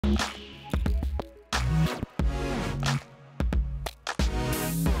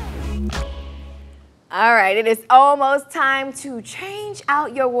All right, it is almost time to change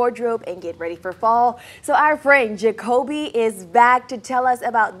out your wardrobe and get ready for fall. So our friend Jacoby is back to tell us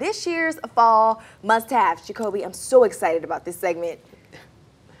about this year's fall must-haves. Jacoby, I'm so excited about this segment.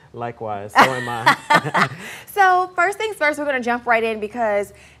 Likewise, so am I. So first things first, we're going to jump right in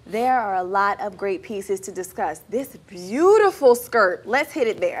because there are a lot of great pieces to discuss. This beautiful skirt, let's hit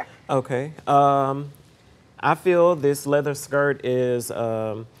it there. Okay. I feel this leather skirt is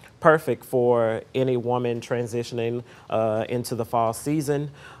perfect for any woman transitioning into the fall season.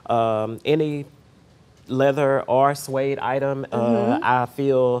 Any leather or suede item, I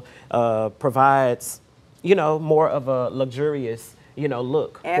feel provides, more of a luxurious,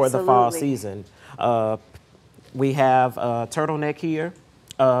 look for the fall season. We have a turtleneck here,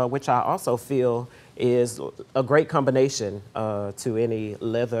 which I also feel is a great combination to any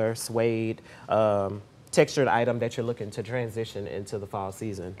leather, suede, textured item that you're looking to transition into the fall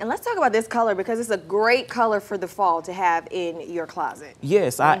season. And let's talk about this color because it's a great color for the fall to have in your closet.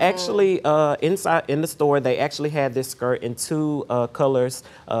 Yes, I actually, inside in the store, they actually had this skirt in two colors,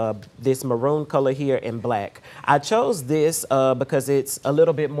 this maroon color here and black. I chose this because it's a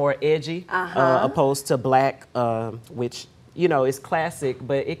little bit more edgy opposed to black, which it's classic,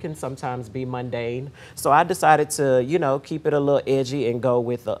 but it can sometimes be mundane. So I decided to, keep it a little edgy and go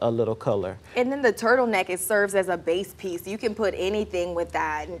with a little color. And then the turtleneck, it serves as a base piece. You can put anything with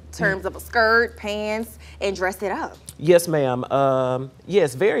that in terms of a skirt, pants, and dress it up. Yes, ma'am.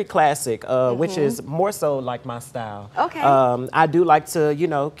 Yes, very classic, which is more so like my style. Okay. I do like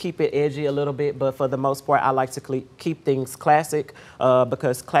to, keep it edgy a little bit, but for the most part, I like to keep things classic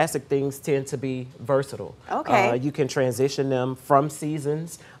because classic things tend to be versatile. Okay. You can transition them from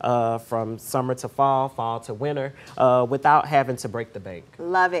seasons, from summer to fall, fall to winter, without having to break the bank.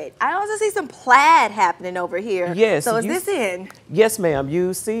 Love it. I also see some plaid happening over here. Yes. So is this in? Yes, ma'am.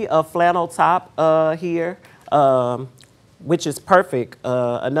 You see a flannel top here, which is perfect,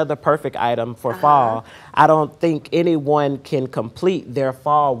 another perfect item for fall. I don't think anyone can complete their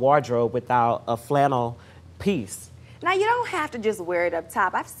fall wardrobe without a flannel piece. Now, you don't have to just wear it up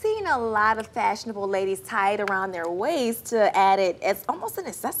top. I've seen a lot of fashionable ladies tie it around their waist to add it as almost an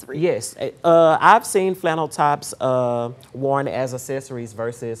accessory. Yes, I've seen flannel tops worn as accessories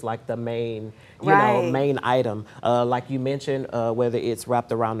versus like the main, main item. Like you mentioned, whether it's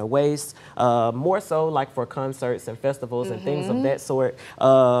wrapped around the waist, more so like for concerts and festivals and things of that sort.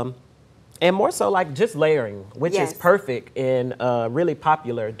 And more so like just layering, which is perfect and really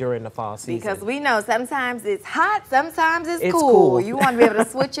popular during the fall season. Because we know sometimes it's hot, sometimes it's cool. You want to be able to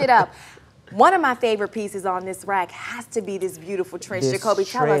switch it up. One of my favorite pieces on this rack has to be this beautiful trench. Jacoby,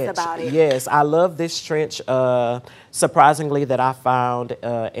 tell us about it. Yes, I love this trench, surprisingly, that I found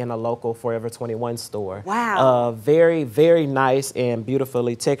in a local Forever 21 store. Wow. Very, very nice and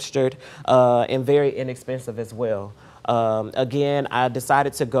beautifully textured and very inexpensive as well. Again, I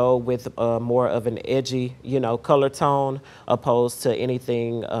decided to go with more of an edgy, color tone opposed to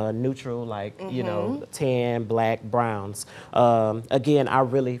anything neutral like, tan, black, browns. Again, I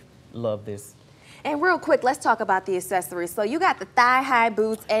really love this. And real quick, let's talk about the accessories. So you got the thigh-high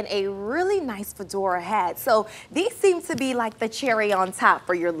boots and a really nice fedora hat. So these seem to be like the cherry on top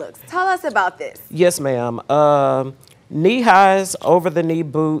for your looks. Tell us about this. Yes, ma'am. Knee-highs, over-the-knee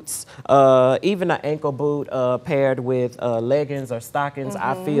boots, even an ankle boot paired with leggings or stockings,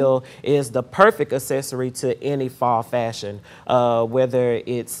 I feel is the perfect accessory to any fall fashion, whether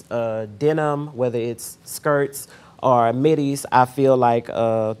it's denim, whether it's skirts, or middies. I feel like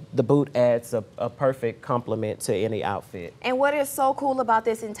the boot adds a perfect complement to any outfit. And what is so cool about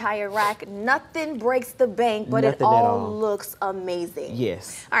this entire rack, nothing breaks the bank, but it all looks amazing.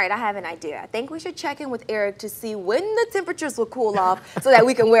 Yes. All right, I have an idea. I think we should check in with Eric to see when the temperatures will cool off so that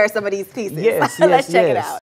we can wear some of these pieces. Yes, Let's check it out.